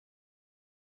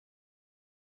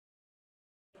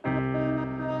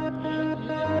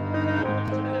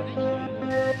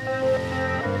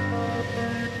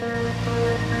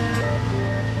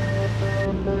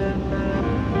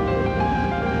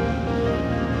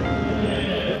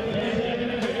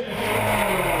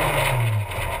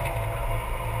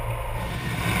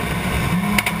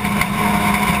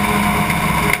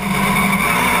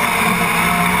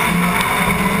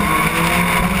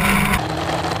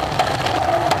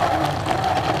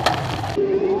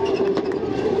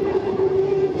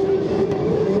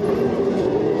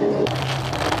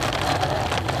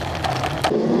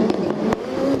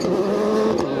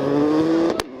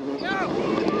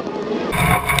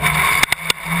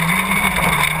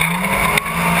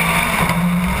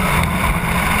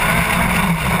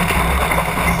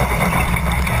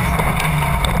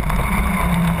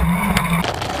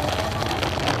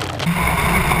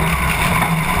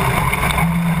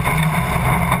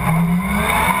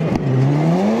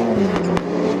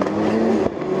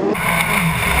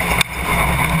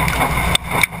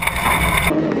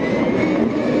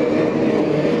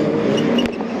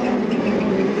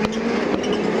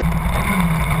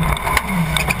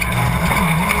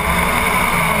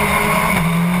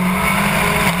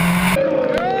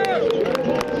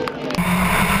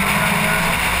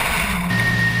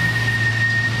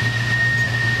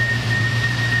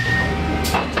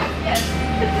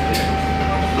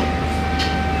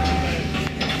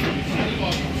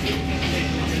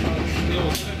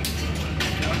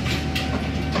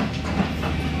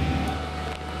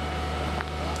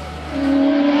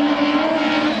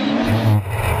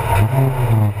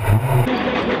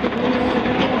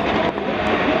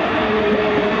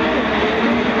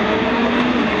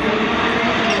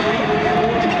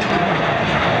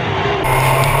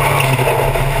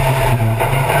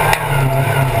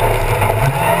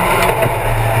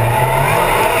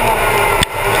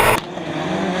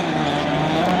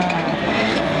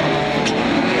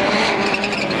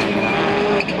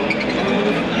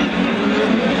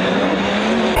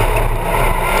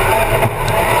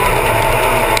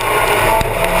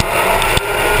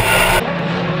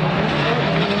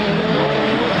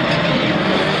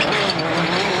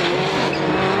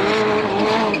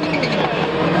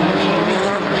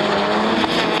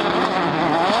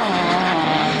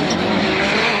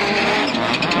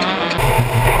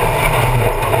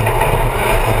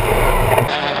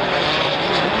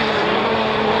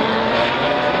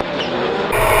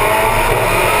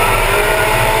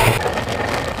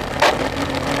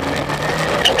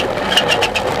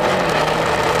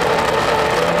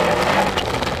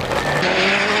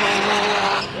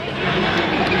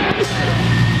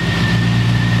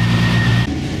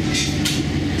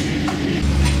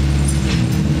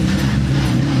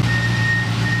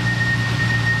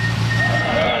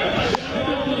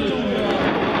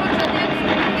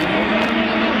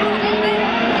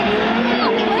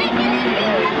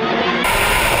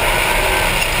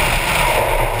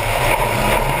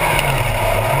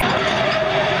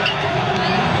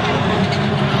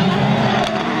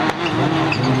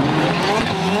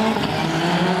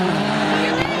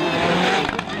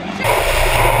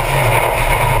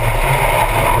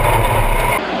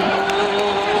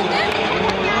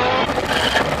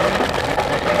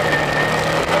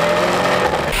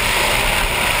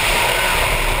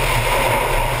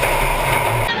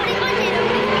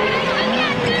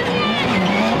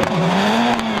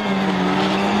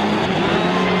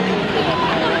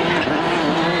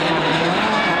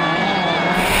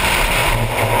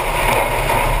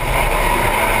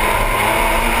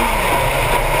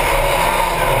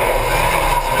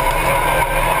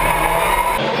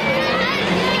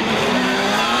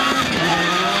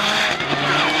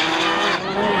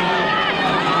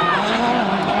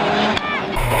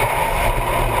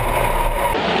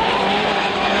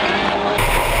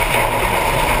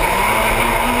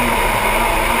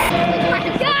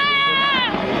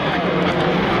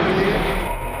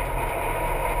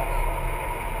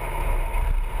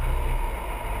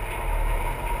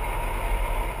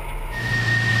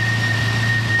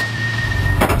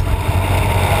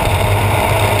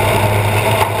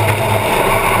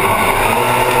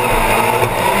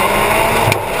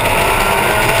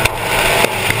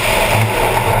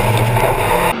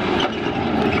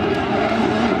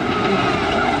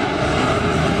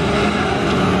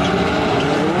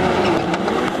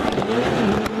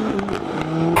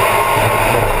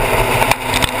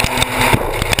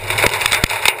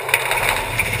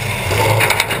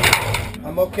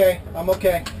okay. I'm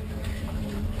okay.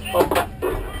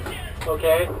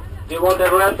 Okay. Do you want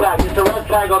a red flag? It's a red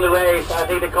flag on the race. I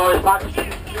think the car is packed.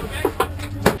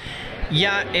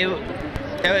 Yeah,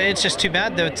 it's just too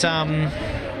bad that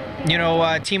you know,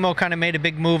 Timo kind of made a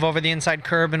big move over the inside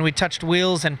curb and we touched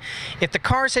wheels, and if the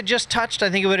cars had just touched, I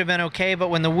think it would have been okay, but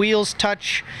when the wheels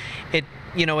touch, it,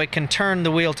 you know, it can turn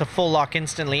the wheel to full lock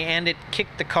instantly, and it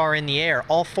kicked the car in the air,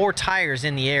 all 4 tires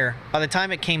in the air. By the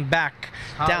time it came back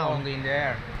down. How long in the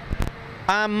air?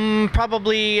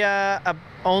 Probably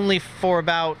only for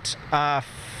about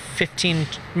 15,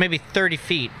 maybe 30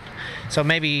 feet, so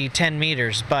maybe 10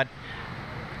 meters, but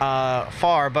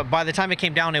far. But by the time it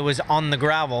came down, it was on the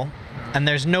gravel, and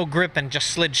there's no grip, and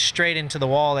just slid straight into the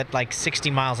wall at like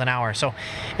 60 miles an hour. So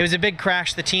it was a big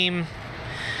crash. The team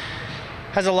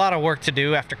has a lot of work to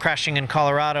do after crashing in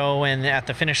Colorado and at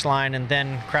the finish line, and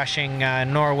then crashing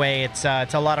Norway. It's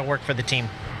a lot of work for the team.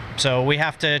 So we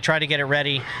have to try to get it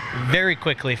ready very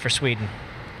quickly for Sweden.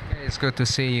 It's good to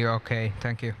see you. Okay,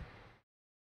 thank you.